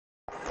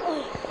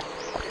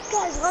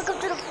guys, welcome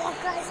to the vlog,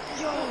 guys.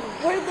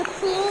 We're in the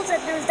pools,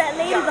 and there's that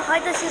lady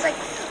behind us. She's like,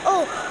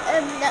 oh,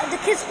 the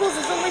kids' pools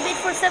is only made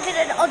for 7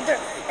 and under.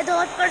 And the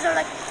lifeguards are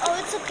like, oh,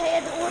 it's okay.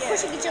 And we're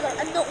pushing each other.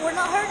 And no, we're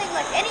not hurting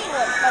like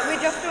anyone. Like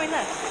we're just doing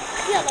this.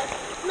 Yeah,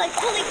 like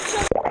pulling each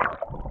other.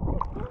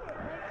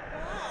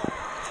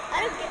 I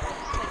don't get that.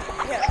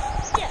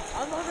 Yeah,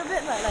 I was a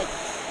bit like,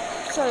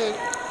 so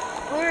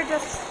we were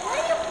just. What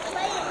are you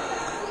playing?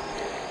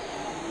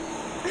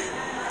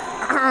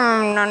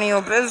 None of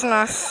your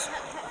business.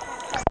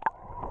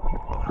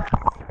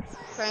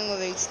 Playing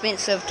with an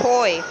expensive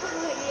toy. Yeah.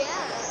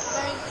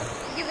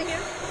 Give it here.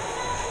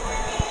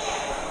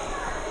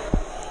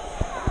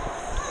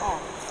 Oh.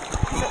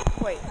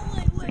 Wait. Wait.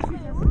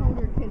 Told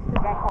your kids to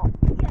back off.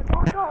 Yeah,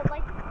 back off.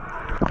 Like, I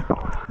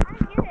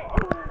get it.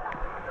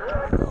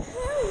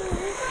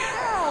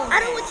 I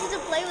don't want you to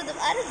play with them.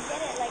 I don't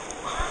get it. Like,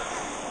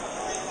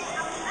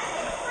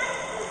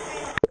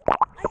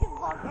 I can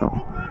vlog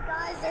everything,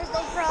 guys. There's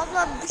no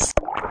problem. Get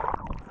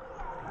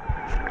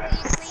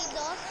you cleaned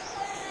off.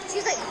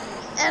 She's like,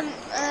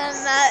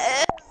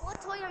 what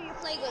toy are you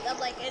playing with? I'm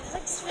like, it's an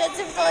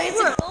expensive toy.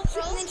 It's a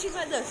GoPro. And then she's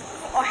like this.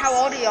 Oh, how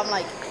old are you? I'm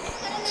like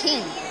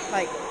 10.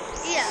 Like,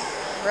 Yeah.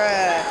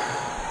 bruh.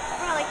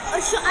 Like, I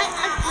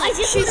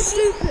just She's want to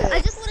stupid. I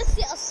just want to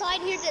see a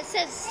sign here that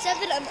says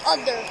 7 and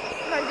under.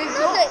 Like, there's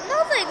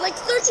Nothing. Like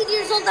 13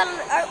 years old that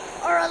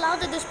are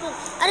allowed in this pool.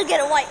 I don't get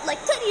it. Why? Like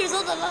 10 years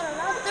old are not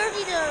allowed.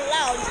 13 are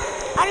allowed.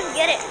 I don't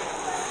get it.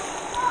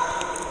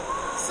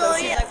 So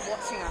she's yeah. like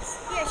watching us.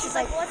 Yeah, she's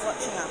like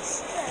watching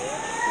us.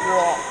 Yeah.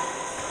 What?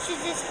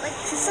 She's just like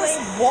She's just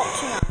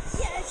watching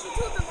us. Yeah, and she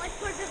told the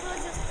lifeguards as well.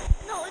 Just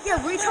no. It's Yeah,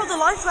 not we under. told the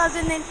lifeguards,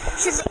 and then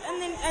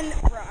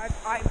bro,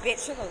 I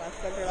bet you the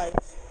lifeguards are like,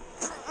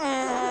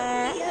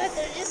 Yeah,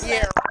 they're just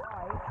yeah, like.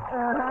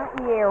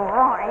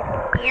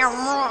 yeah,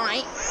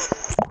 right.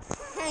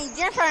 Hey,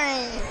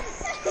 Jeffrey.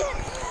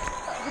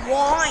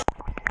 Why?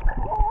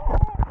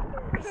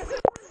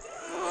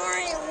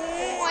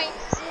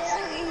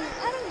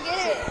 I don't get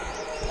it.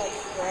 Like,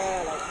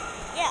 bro, like.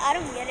 Yeah, I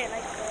don't get it.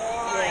 Like,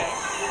 why?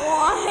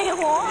 Yeah.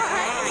 Why?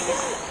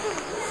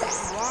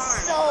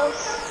 So,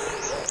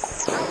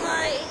 I'm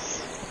like,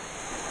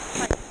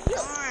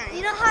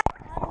 you know how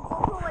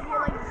GoPro when you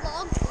like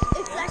vlog,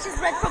 it flashes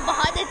red from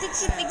behind. I think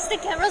she thinks the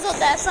camera's on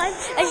that side,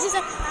 and she's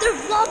like, they're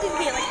vlogging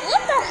me. Like,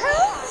 what the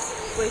hell?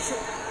 Wait,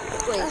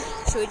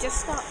 should we just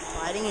start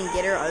fighting and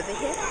get her over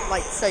here?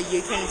 Like, so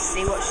you can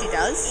see what she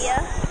does?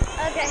 Yeah.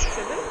 Okay.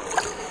 Should we?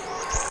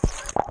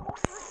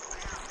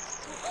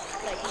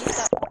 Like, you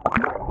start.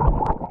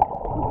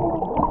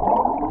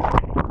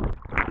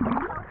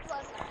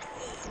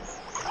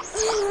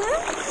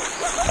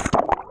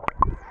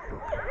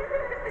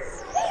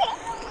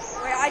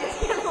 Wait, I just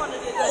didn't want to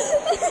do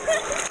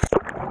this.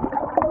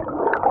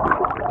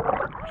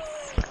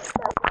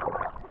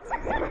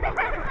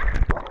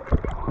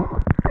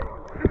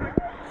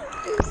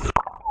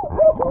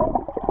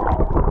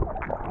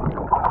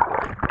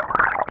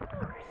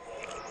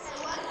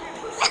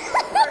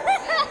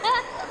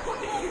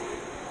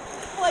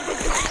 What did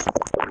you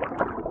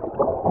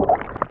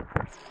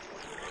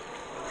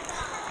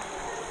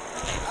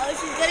Oh,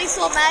 she's getting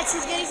so mad.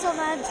 She's getting so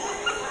mad.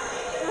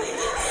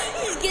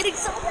 She's getting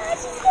so mad.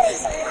 She's getting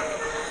so mad.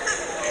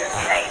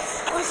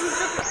 Oh,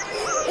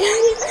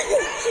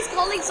 she's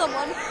calling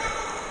someone.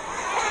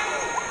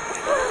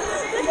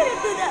 Look at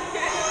her do that.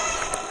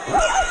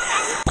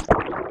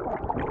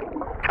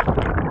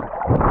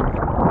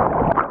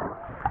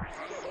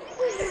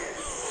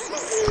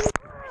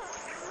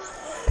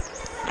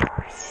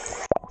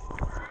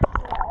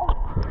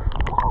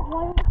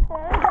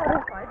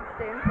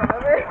 stay in front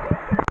of her?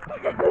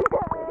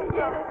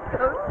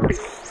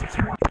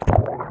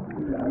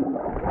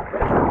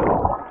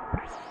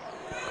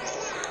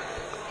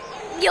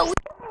 Yo, we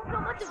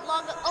don't want to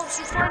vlog. Oh,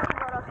 she's pointing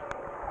at us.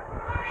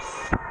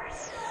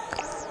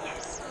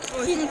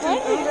 She's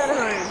pointing at us.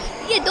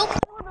 Yeah, don't play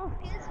with those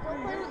kids.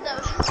 Don't play with them.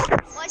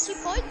 Why is she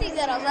pointing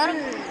at us? I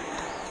don't.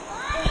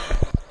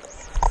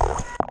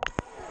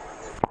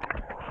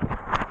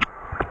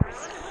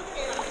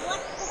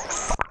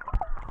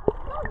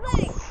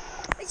 Nothing.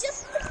 It's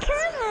just the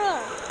camera.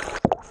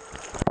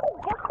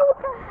 What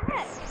the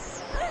heck?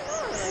 I don't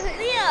know.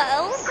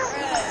 Yeah, what the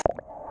heck?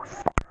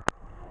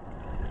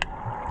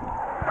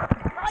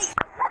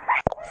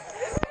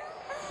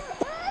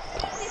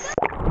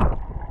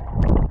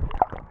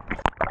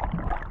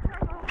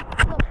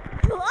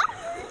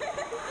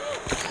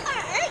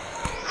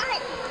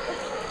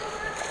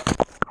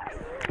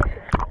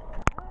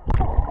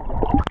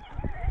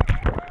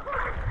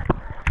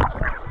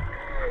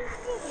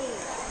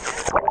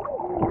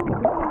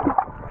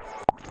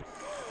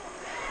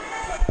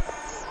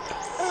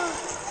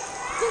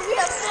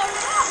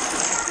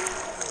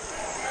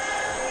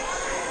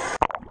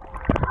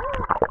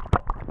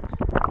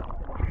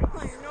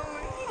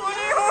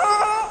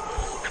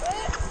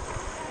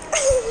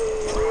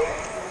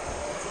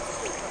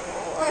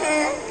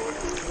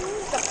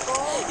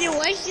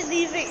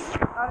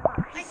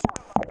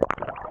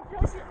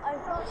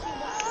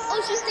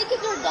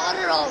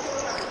 daughter off.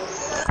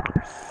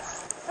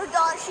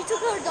 She took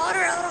her daughter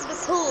out of the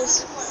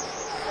pools. She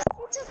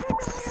took her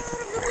daughter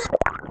out of the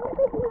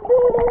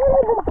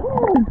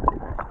pool.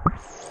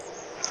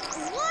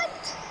 What?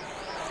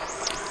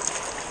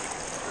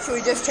 Should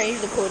we just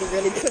change the pool to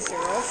really piss her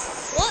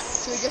off? What?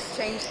 Should we just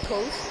change the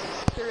pools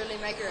to really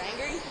make her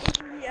angry?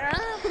 Yeah.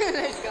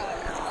 Let's go.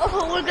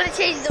 Oh, we're gonna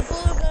change the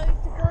pool. We're going to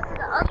go to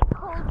the other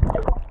cold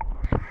pool.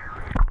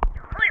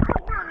 Wait,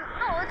 hold on.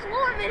 Oh, it's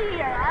warm in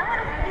here. I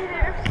wanna stay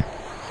here.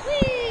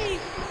 Whee!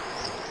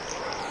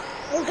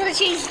 We're gonna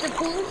change the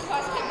pool. We're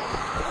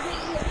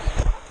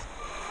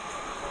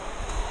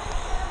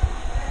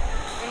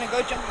gonna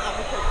go jump in the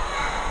other pool.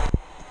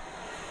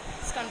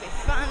 It's gonna be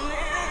fun.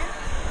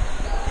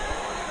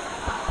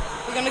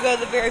 We're gonna go to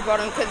the very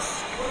bottom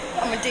because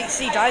I'm a deep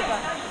sea diver.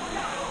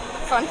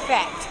 Fun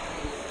fact.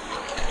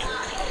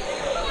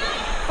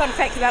 Fun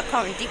fact about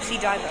Cohen, deep sea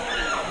diver.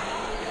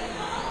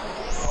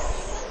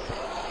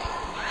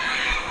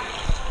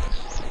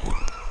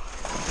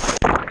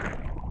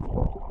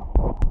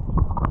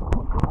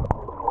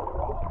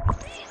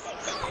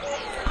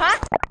 Huh?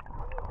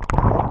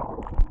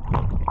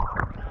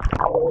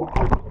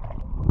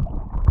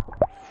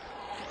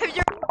 Have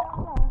you?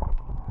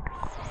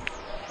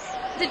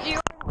 Did you?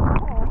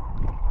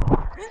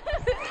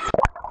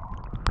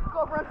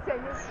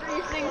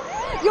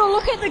 Yo,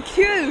 look at the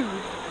queue.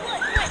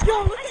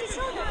 Yo, look at each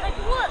other. Like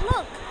what?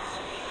 Look.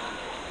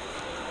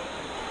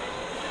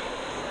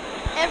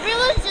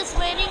 Everyone's just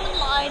waiting in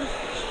line.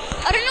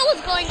 I don't know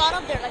what's going on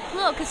up there. Like,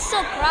 look, it's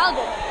so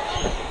crowded.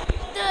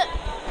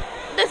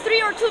 The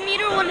 3 or 2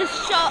 meter one is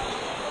shut.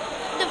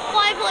 The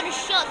 5 one is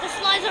shut. The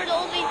slides are the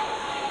only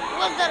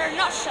ones that are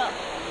not shut.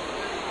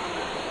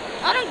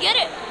 I don't get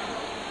it.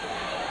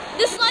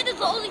 This slide is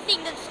the only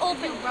thing that's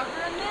open.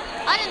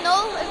 I don't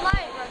know. Is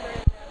my brother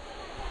in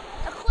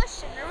there? A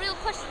question, a real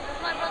question.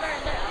 Is my brother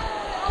in there?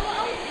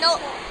 No.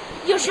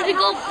 Yo, should we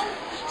go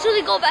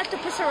back to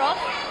piss her off?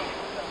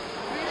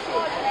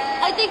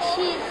 I think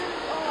she's.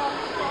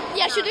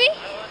 Yeah, should we?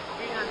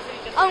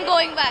 I'm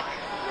going back.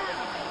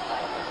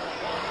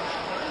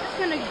 I'm just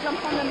gonna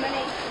jump on the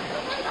mini.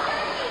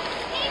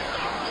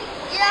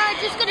 Yeah, I'm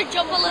just gonna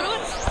jump a little bit.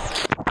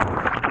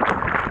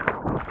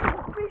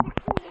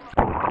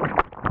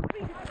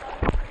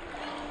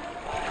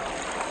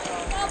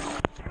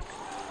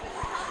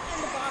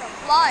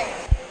 Why?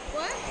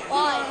 What?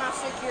 Why? I'm not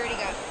security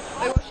guy.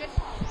 Wait, watch this.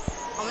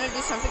 I'm gonna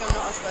do something I'm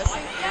not supposed to.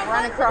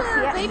 Run across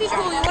here. Baby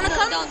pool, you wanna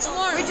come?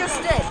 We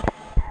just did.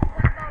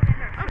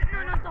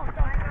 No, don't.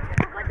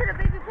 We're going to the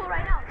baby pool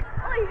right now.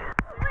 Wait,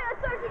 a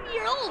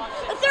 13-year-old.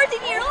 A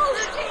 13-year-old.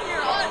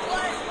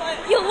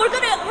 Yo, we're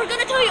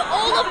gonna tell you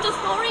all of the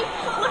story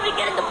when we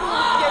get in the pool.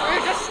 Yeah,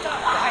 we're just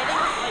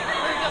fighting.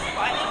 We're just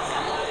fighting.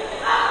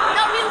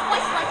 Not real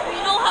fights, like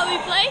we know how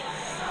we play.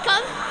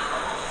 Come.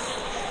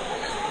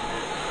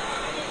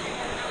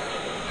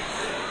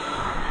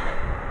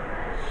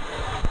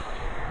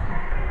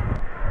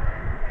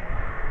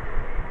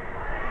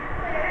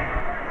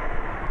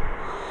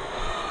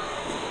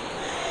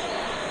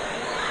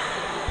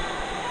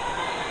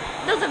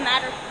 Doesn't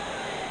matter.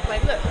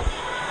 Wait, look.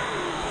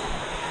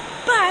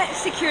 But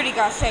security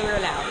guards say we're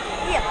allowed.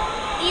 Yeah.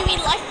 You mean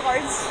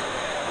lifeguards?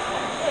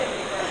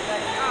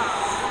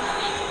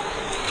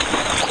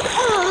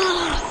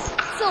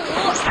 So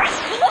what?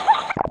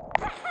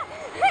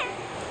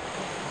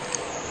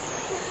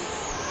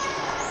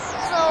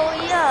 So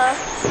yeah, I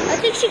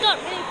think she got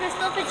really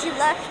pissed off and she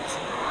left.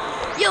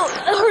 Yo,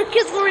 her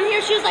kids were in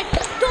here. She was like,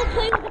 "Don't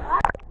play with them."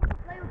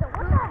 Play with them.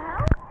 What the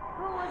hell?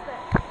 Who was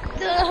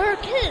that? Her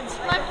kids.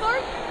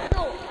 Lifeguard?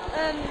 No.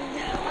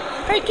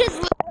 Her kids.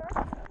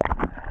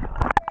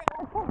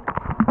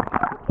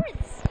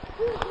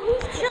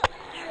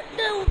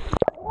 The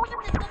woman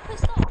that got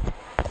pissed off.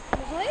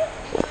 What?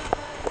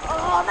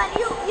 Oh man,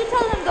 you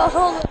tell them go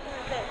home.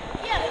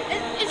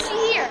 Yeah, is she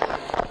here?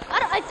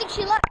 I think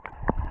she left.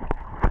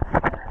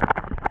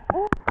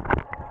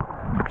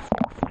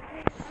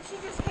 She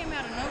just came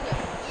out of nowhere.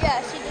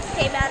 Yeah, she just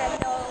came out of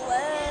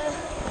nowhere.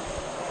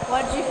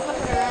 Why'd you flip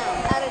it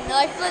around? I don't know.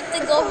 I flipped the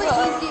It's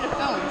GoPro. easy to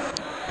film.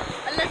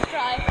 Let's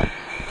try.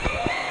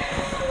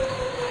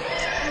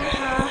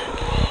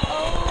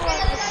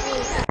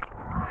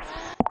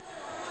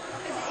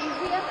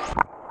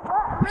 A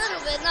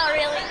little bit, not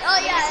really. Oh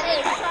yeah, it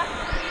is.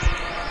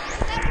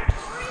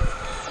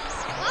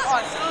 Oh,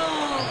 so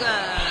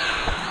good.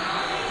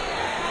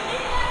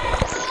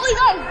 Wait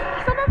guys,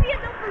 some of you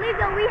don't believe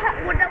that we're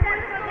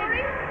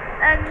filming.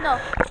 No,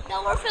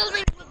 we're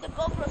filming with the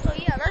GoPro. So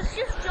yeah, let's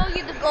just show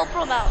you the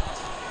GoPro mount.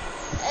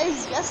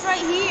 It's just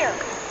right here.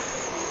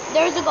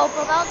 There's a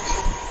GoPro mount.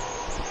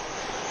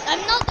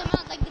 I'm not the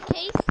mount, like the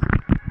case. I'm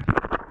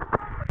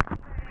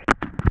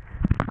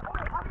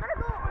gonna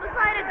go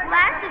beside a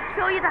glass and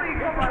show you the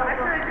GoPro.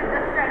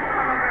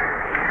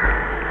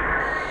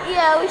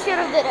 Yeah, we should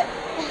have did it.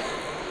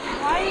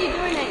 Why are you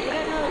doing that? You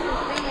don't know if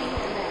you're filming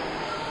it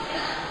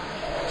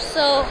now.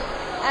 So,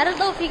 I don't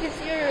know if you can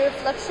see your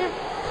reflection,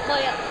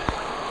 but yeah.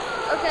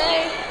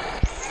 Okay,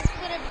 let's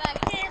put it back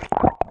in.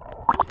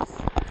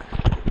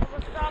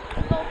 We'll stop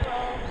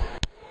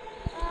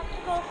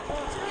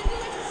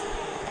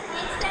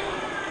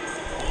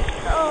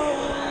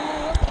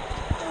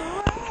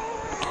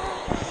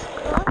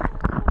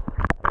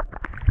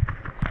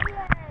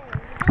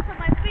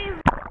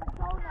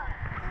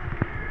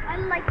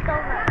like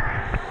donuts.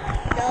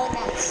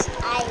 Donuts.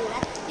 I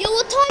love. Yo,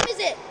 what time is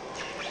it?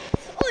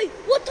 Oi,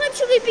 what time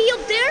should we be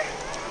up there?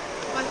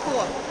 By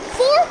 4.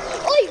 4?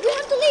 Oi, we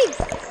have to leave.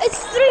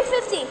 It's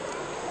 3:50.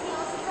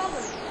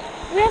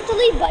 We have to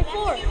leave by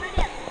 4.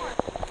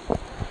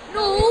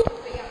 No.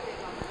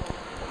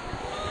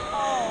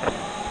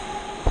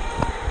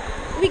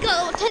 We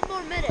got 10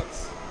 more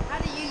minutes. How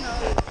do you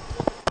know?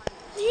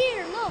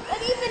 Here, look.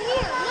 And even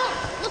here, look.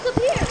 Look up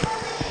here.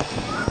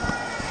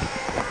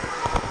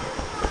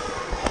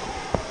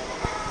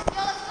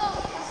 Yo, let's go.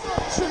 Let's go.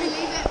 Should we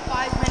leave it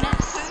 5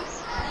 minutes?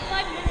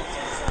 5 minutes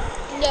or so.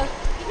 Yeah.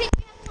 You think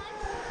we have time?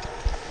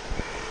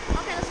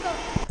 Okay, let's go.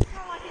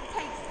 How like it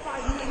takes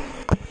 5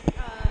 minutes,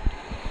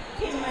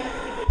 10 minutes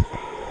to get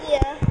there.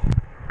 Yeah.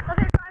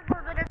 Okay, 5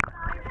 more minutes.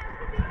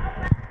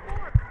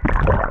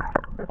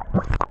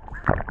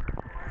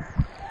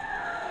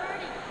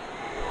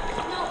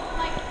 No,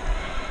 like,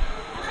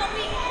 I thought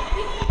we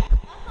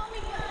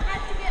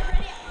had to get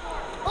ready at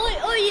 4.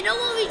 Oh, you know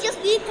what? We just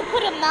need to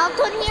put a mount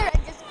on here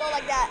and just go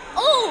like that.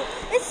 Oh,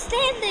 it's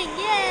standing.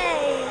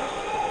 Yay.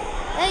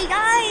 Hey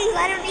guys,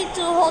 I don't need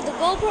to hold the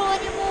GoPro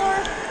anymore.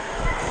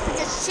 We're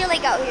just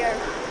chilling out here.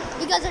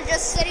 You guys are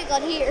just sitting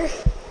on here.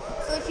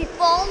 So if you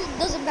fall, it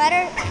doesn't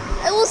matter.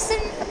 It will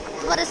sink,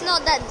 but it's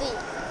not that deep.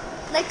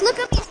 Like, look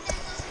at me.